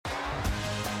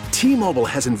T-Mobile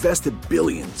has invested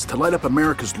billions to light up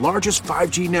America's largest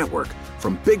 5G network,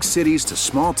 from big cities to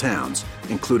small towns,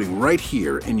 including right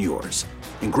here in yours.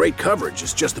 And great coverage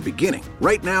is just the beginning.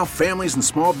 Right now, families and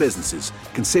small businesses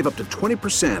can save up to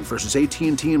 20% versus AT&T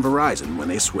and Verizon when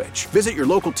they switch. Visit your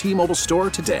local T-Mobile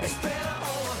store today.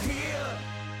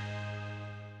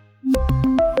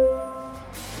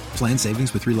 Plan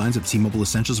savings with 3 lines of T-Mobile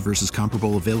Essentials versus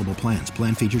comparable available plans.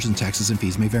 Plan features and taxes and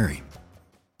fees may vary.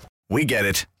 We get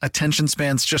it. Attention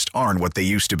spans just aren't what they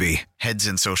used to be. Heads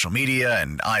in social media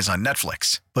and eyes on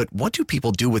Netflix. But what do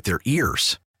people do with their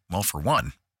ears? Well, for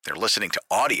one, they're listening to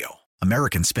audio.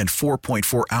 Americans spend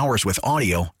 4.4 hours with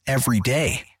audio every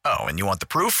day. Oh, and you want the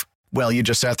proof? Well, you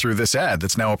just sat through this ad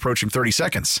that's now approaching 30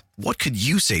 seconds. What could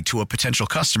you say to a potential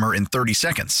customer in 30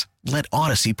 seconds? Let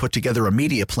Odyssey put together a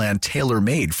media plan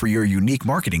tailor-made for your unique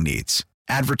marketing needs.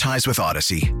 Advertise with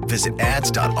Odyssey. Visit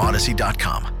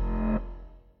ads.odyssey.com.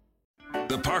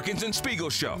 The Parkinson Spiegel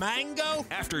Show. Mango?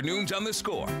 Afternoons on the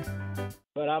Score.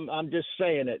 But I'm just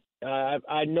saying it.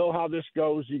 I know how this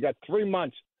goes. You got 3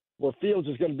 months where Fields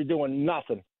is going to be doing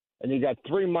nothing. And you got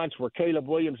 3 months where Caleb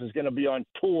Williams is going to be on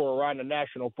tour around the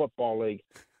National Football League.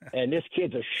 And this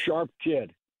kid's a sharp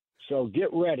kid. So get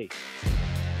ready.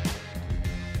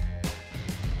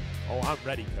 Oh, I'm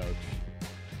ready, Coach.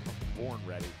 I'm born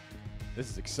ready. This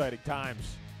is exciting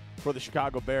times for the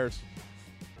Chicago Bears.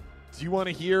 Do you want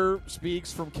to hear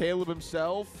speaks from Caleb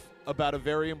himself about a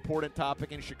very important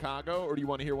topic in Chicago, or do you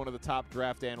want to hear one of the top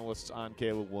draft analysts on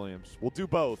Caleb Williams? We'll do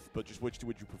both, but just which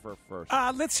would you prefer first?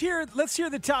 Let's hear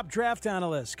the top draft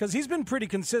analyst, because he's been pretty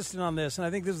consistent on this, and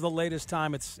I think this is the latest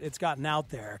time it's gotten out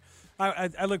there.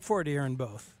 I look forward to hearing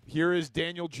both. Here is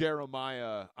Daniel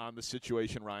Jeremiah on the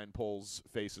situation Ryan Poles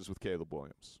faces with Caleb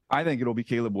Williams. I think it'll be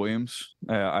Caleb Williams.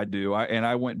 I do.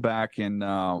 I went back and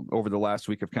over the last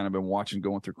week I've kind of been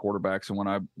going through quarterbacks, and when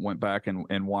I went back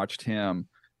and watched him,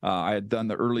 I had done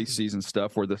the early season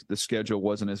stuff where the schedule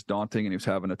wasn't as daunting, and he was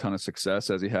having a ton of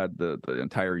success as he had the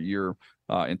entire year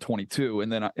in 22.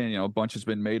 And then a bunch has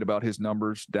been made about his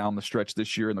numbers down the stretch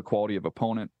this year and the quality of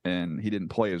opponent, and he didn't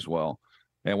play as well.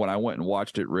 And when I went and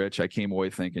watched it, Rich, I came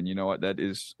away thinking, you know what, that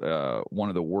is one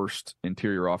of the worst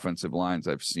interior offensive lines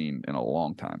I've seen in a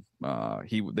long time.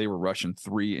 They were rushing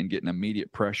 3 and getting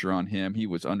immediate pressure on him. He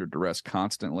was under duress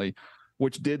constantly,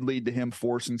 which did lead to him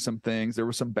forcing some things. There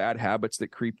were some bad habits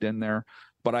that creeped in there.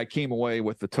 But I came away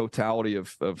with the totality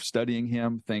of studying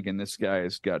him, thinking this guy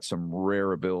has got some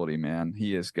rare ability, man.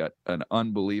 He has got an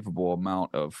unbelievable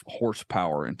amount of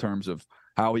horsepower in terms of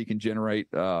how he can generate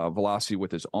velocity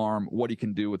with his arm, what he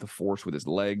can do with the force with his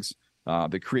legs,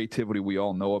 the creativity we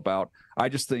all know about. I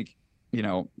just think,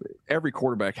 every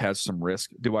quarterback has some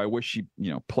risk. Do I wish he,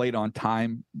 played on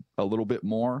time a little bit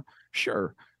more?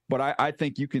 Sure. But I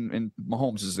think you can, and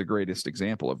Mahomes is the greatest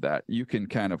example of that. You can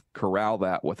kind of corral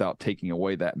that without taking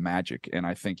away that magic. And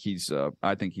I think he's a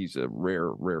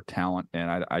rare talent.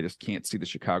 And I just can't see the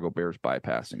Chicago Bears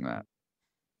bypassing that.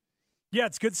 Yeah,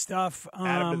 it's good stuff.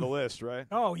 Add him to the list, right?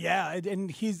 Oh, yeah,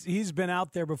 and he's been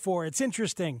out there before. It's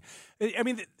interesting. I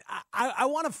mean, I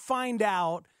want to find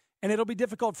out, and it'll be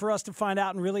difficult for us to find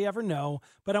out and really ever know,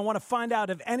 but I want to find out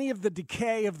if any of the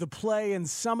decay of the play and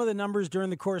some of the numbers during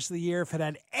the course of the year, if it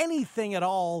had anything at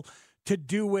all to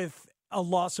do with a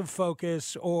loss of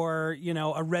focus or,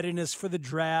 a readiness for the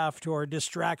draft or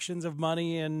distractions of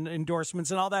money and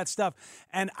endorsements and all that stuff.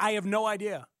 And I have no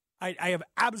idea. I have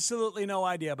absolutely no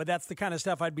idea, but that's the kind of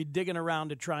stuff I'd be digging around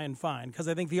to try and find, because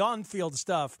I think the on-field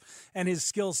stuff and his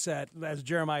skill set, as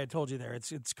Jeremiah told you there,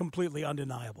 it's completely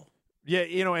undeniable. Yeah,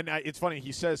 and it's funny.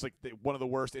 He says, one of the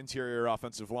worst interior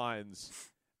offensive lines,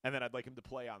 and then I'd like him to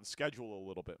play on schedule a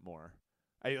little bit more.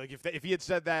 If he had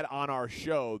said that on our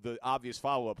show, the obvious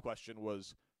follow-up question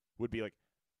would be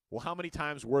well, how many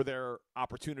times were there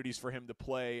opportunities for him to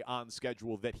play on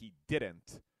schedule that he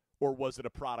didn't? Or was it a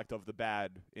product of the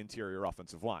bad interior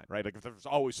offensive line, right? If there's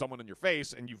always someone in your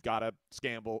face and you've got to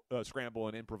scramble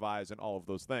and improvise and all of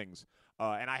those things.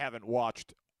 And I haven't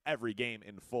watched every game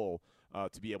in full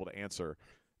to be able to answer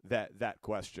that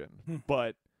question.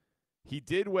 But he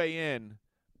did weigh in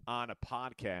on a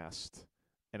podcast,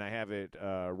 and I have it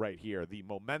right here, the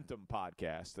Momentum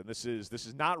podcast. And this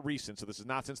is not recent, so this is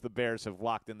not since the Bears have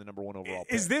locked in the number 1 overall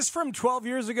pick. Is this from 12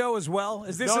 years ago as well?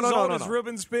 Is this as old as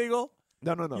Ruben Spiegel?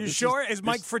 No. You sure? Is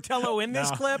Mike Fratello in this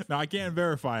clip? No, I can't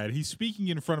verify it. He's speaking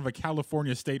in front of a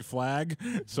California state flag,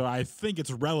 so I think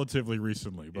it's relatively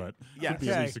recently, but could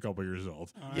be at least a couple years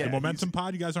old. The Momentum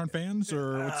Pod, you guys aren't fans,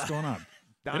 or what's going on?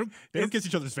 They don't kiss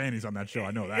each other's fannies on that show.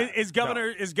 I know that. Is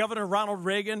Governor Ronald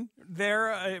Reagan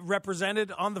there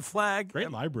represented on the flag? Great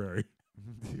library.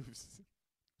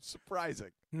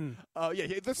 Surprising.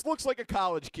 This looks like a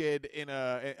college kid on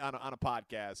a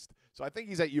podcast. So I think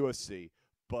he's at USC.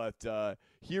 But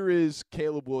here is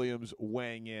Caleb Williams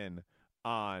weighing in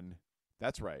on,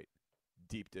 that's right,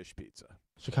 deep dish pizza.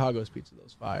 Chicago's pizza,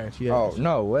 those fire. Oh,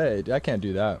 no way. I can't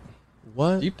do that.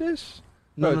 What? Deep dish?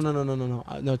 No.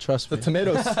 No, trust me. The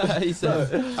tomatoes. He said,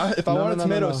 if I wanted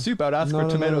tomato soup, I would ask for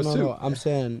tomato soup. No. I'm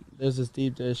saying there's this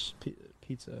deep dish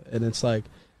pizza, and it's like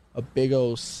a big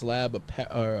old slab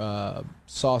of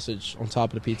sausage on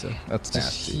top of the pizza. That's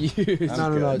nasty. Huge.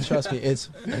 No. Trust me, it's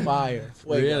fire.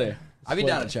 Really? I'd be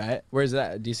down to try it. Where's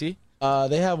that? DC?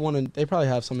 They have one. They probably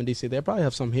have some in DC. They probably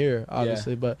have some here,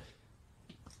 obviously, but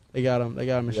they got them. They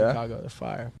got them in Chicago. They're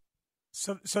fire.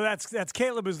 So that's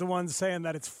Caleb is the one saying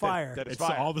that it's fire. It's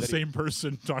fire. All the same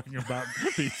person talking about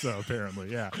pizza, apparently.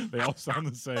 Yeah, they all sound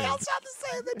the same. They all sound the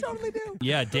same. They totally do.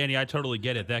 Yeah, Danny, I totally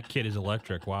get it. That kid is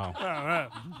electric. Wow.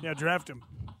 Yeah, draft him.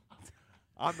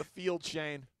 On the field,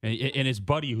 Shane. And his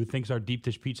buddy who thinks our deep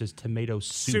dish pizza is tomato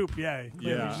soup. Yeah.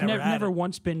 Never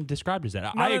once been described as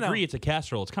that. I agree it's a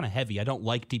casserole. It's kind of heavy. I don't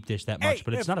like deep dish that much,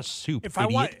 but it's not a soup. If I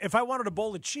wanted a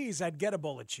bowl of cheese, I'd get a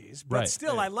bowl of cheese. But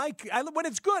still, when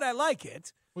it's good, I like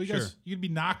it. Well, you guys, you'd be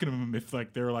knocking them if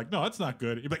they were like, no, that's not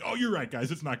good. You'd be like, oh, you're right,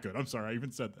 guys, it's not good. I'm sorry, I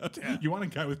even said that. Yeah. You want a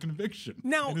guy with conviction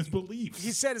and his beliefs.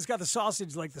 He said it's got the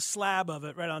sausage, like the slab of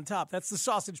it right on top. That's the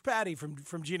sausage patty from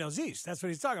Gino's East. That's what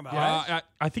he's talking about. Right?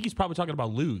 I think he's probably talking about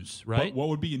Lou's, right? What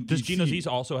would be in DC? Does Gino's East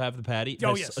also have the patty?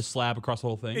 Oh, yes. A slab across the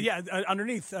whole thing? Yeah,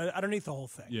 underneath the whole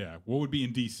thing. Yeah. What would be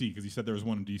in DC? Because he said there was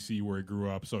one in DC where he grew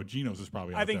up. So Gino's is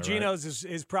probably I think there, Gino's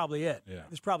right? is probably it. Yeah.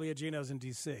 There's probably a Gino's in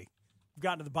DC. We've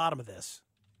gotten to the bottom of this.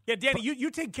 Yeah, Danny,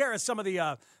 you take care of some of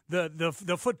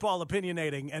the football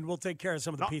opinionating, and we'll take care of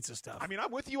some of the pizza stuff. I mean,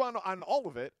 I'm with you on all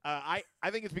of it. I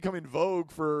think it's becoming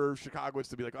vogue for Chicagoans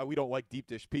to be like, oh, we don't like deep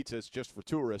dish pizza. It's just for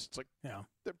tourists. Like,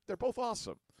 they're both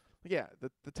awesome. Yeah,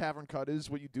 the tavern cut is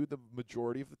what you do the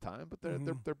majority of the time, but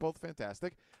they're both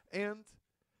fantastic. And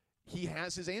he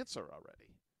has his answer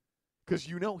already, because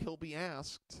he'll be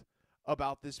asked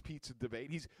about this pizza debate.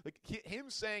 He's like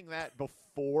him saying that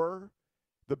before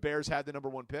the Bears had the number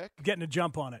 1 pick. Getting a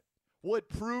jump on it. Well, it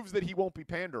proves that he won't be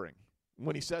pandering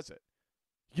when he says it.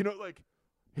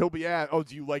 He'll be asked, oh,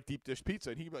 do you like deep dish pizza?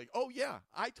 And he'll be like, oh, yeah,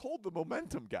 I told the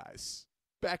Momentum guys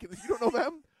back in you don't know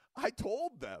them? I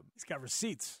told them. He's got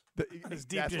receipts. His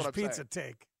deep dish pizza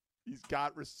take. He's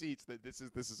got receipts that this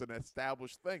is an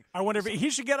established thing. I wonder if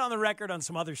he should get on the record on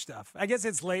some other stuff. I guess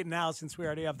it's late now since we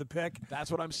already have the pick.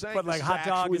 That's what I'm saying. But like hot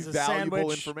dog is a valuable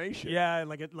sandwich. Information. Yeah,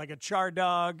 like a char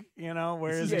dog.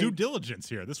 Where this is due diligence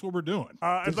here. This is what we're doing.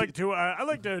 I like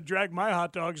to drag my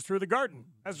hot dogs through the garden.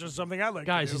 That's just something I like.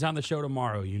 Guys, to do. he's on the show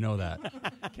tomorrow. You know that.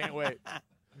 Can't wait.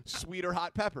 Sweet or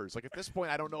hot peppers. Like at this point,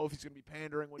 I don't know if he's going to be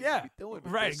pandering what he's going to be doing.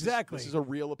 Right, exactly. This is a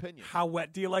real opinion. How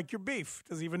wet do you like your beef?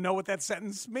 Does he even know what that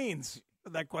sentence means?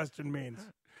 What that question means.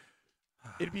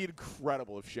 It'd be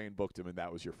incredible if Shane booked him and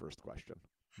that was your first question.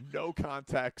 No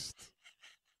context.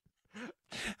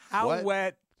 How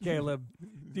wet, Caleb,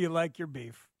 do you like your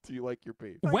beef? Do you like your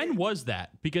beef? When was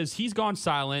that? Because he's gone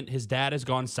silent. His dad has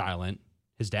gone silent.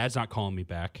 His dad's not calling me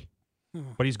back.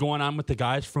 But he's going on with the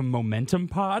guys from Momentum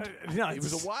Pod? No, it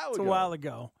was a while ago. It's a while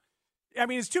ago. I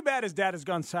mean, it's too bad his dad has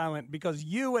gone silent because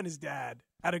you and his dad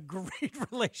had a great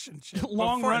relationship.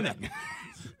 Long running.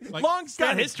 Long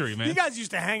history, man. You guys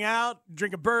used to hang out,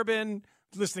 drink a bourbon,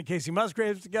 listen to Casey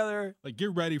Musgraves together. Like,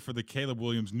 get ready for the Caleb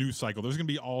Williams news cycle. There's going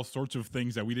to be all sorts of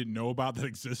things that we didn't know about that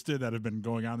existed that have been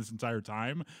going on this entire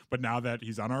time. But now that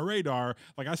he's on our radar,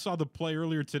 like I saw the play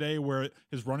earlier today where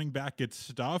his running back gets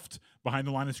stuffed behind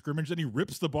the line of scrimmage, then he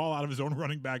rips the ball out of his own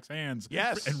running back's hands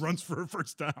and runs for a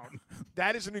first down.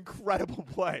 That is an incredible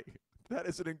play. That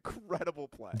is an incredible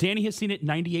play. Danny has seen it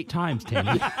 98 times,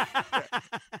 Danny.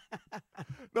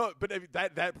 No, but I mean,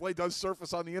 that play does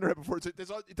surface on the internet before.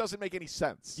 It doesn't make any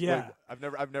sense. Yeah,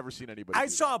 like, I've never seen anybody. I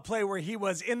saw a play where he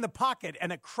was in the pocket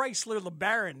and a Chrysler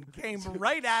LeBaron came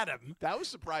right at him. That was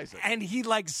surprising. And he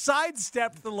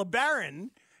sidestepped the LeBaron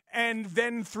and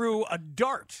then threw a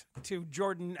dart to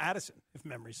Jordan Addison, if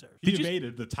memory serves. He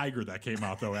evaded the tiger that came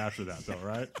out though after that, though,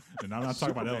 right? And I'm not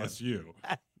talking about LSU.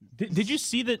 Did you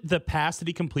see the pass that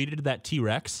he completed to that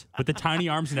T-Rex with the tiny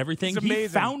arms and everything? It's amazing. He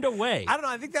found a way. I don't know.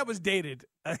 I think that was dated.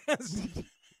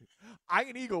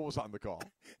 Ian Eagle was on the call.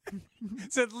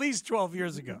 It's at least 12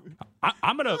 years ago.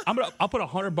 I'll put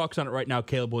 $100 on it right now.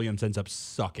 Caleb Williams ends up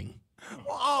sucking.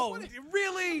 Oh,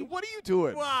 really? What are you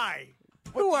doing? Why?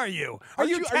 Who are you? Are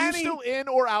you still in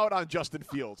or out on Justin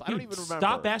Fields? I don't even remember.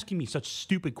 Stop asking me such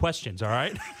stupid questions, all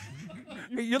right?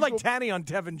 You're like Tanny on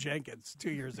Tevin Jenkins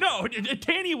 2 years ago. No,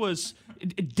 Tanny was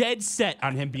dead set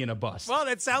on him being a bust. Well,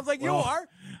 it sounds like you are.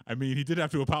 I mean, he did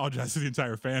have to apologize to the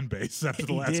entire fan base after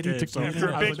the last game. So after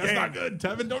a big that's not good.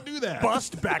 Tevin, don't do that.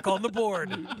 Bust back on the board.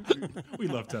 We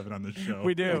love Tevin on this show.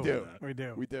 We do. We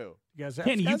do. You guys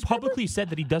Kenny, you publicly said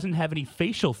that he doesn't have any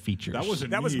facial features.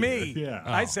 That was me. Yeah.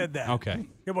 I said that. Okay.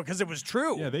 Yeah, well, because it was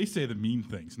true. Yeah, they say the mean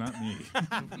things, not me.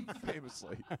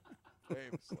 Famously.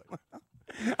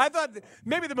 I thought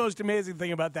maybe the most amazing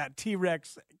thing about that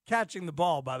T-Rex catching the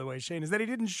ball, by the way, Shane, is that he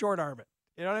didn't short arm it.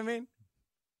 You know what I mean?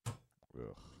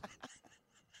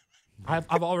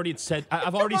 I've already said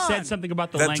something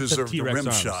about the that length of T-Rex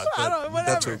arms. Shot,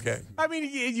 that's okay. I mean,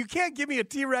 you can't give me a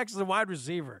T-Rex as a wide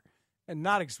receiver and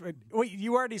not expect. Wait,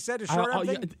 you already said a short arm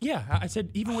thing? Yeah, I said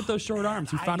even with those short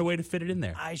arms, he found a way to fit it in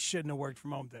there. I shouldn't have worked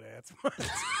from home today.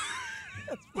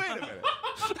 Wait a minute.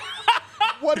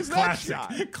 What is that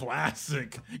shot?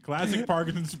 Classic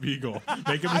Parkinson Spiegel.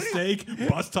 Make a mistake,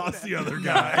 bust toss the other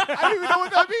guy. I don't even know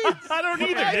what that means. I don't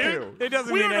either, dude. It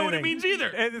doesn't we mean don't know anything. what it means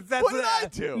either. What did I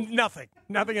do?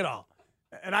 Nothing at all.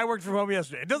 And I worked from home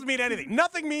yesterday. It doesn't mean anything.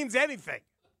 Nothing means anything.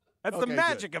 That's the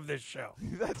magic of this show.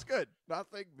 That's good.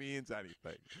 Nothing means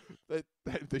anything.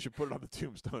 They should put it on the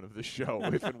tombstone of this show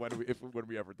if and when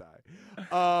we ever die.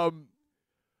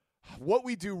 What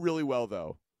we do really well,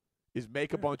 though, is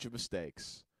make a bunch of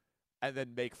mistakes and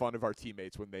then make fun of our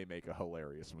teammates when they make a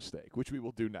hilarious mistake, which we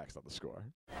will do next on The Score.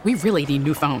 We really need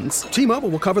new phones. T-Mobile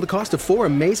will cover the cost of 4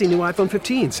 amazing new iPhone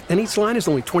 15s, and each line is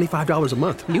only $25 a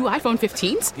month. New iPhone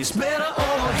 15s? It's better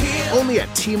over here. Only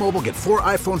at T-Mobile, get 4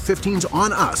 iPhone 15s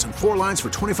on us and 4 lines for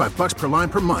 $25 per line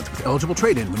per month with eligible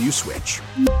trade-in when you switch.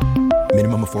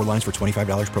 Minimum of 4 lines for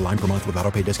 $25 per line per month with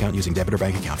autopay discount using debit or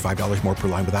bank account. $5 more per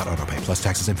line without autopay, plus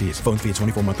taxes and fees. Phone fee at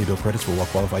 24 monthly bill credits for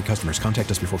well-qualified customers. Contact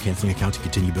us before canceling account to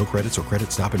continue bill credits or credit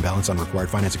stop and balance on required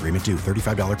finance agreement due.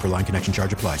 $35 per line connection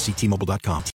charge applies. See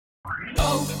T-Mobile.com.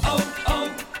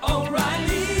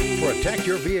 Protect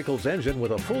your vehicle's engine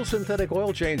with a full synthetic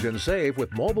oil change and save with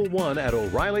Mobil 1 at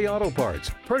O'Reilly Auto Parts.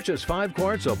 Purchase 5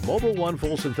 quarts of Mobil 1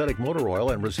 full synthetic motor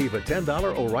oil and receive a $10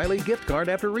 O'Reilly gift card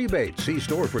after rebate. See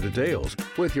store for details.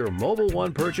 With your Mobil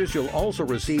 1 purchase, you'll also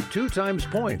receive 2 times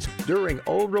points during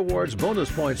O Rewards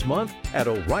Bonus Points Month at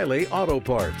O'Reilly Auto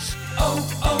Parts.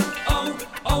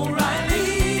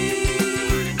 O'Reilly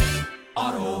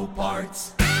Auto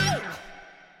Parts.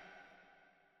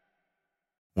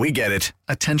 We get it.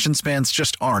 Attention spans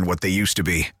just aren't what they used to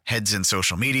be. Heads in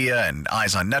social media and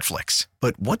eyes on Netflix.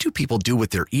 But what do people do with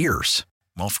their ears?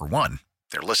 Well, for one,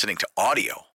 they're listening to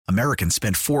audio. Americans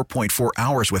spend 4.4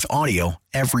 hours with audio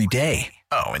every day.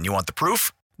 Oh, and you want the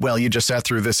proof? Well, you just sat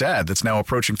through this ad that's now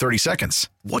approaching 30 seconds.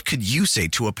 What could you say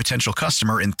to a potential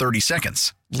customer in 30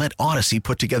 seconds? Let Odyssey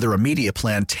put together a media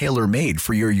plan tailor-made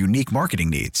for your unique marketing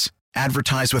needs.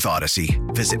 Advertise with Odyssey.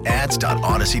 Visit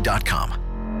ads.odyssey.com.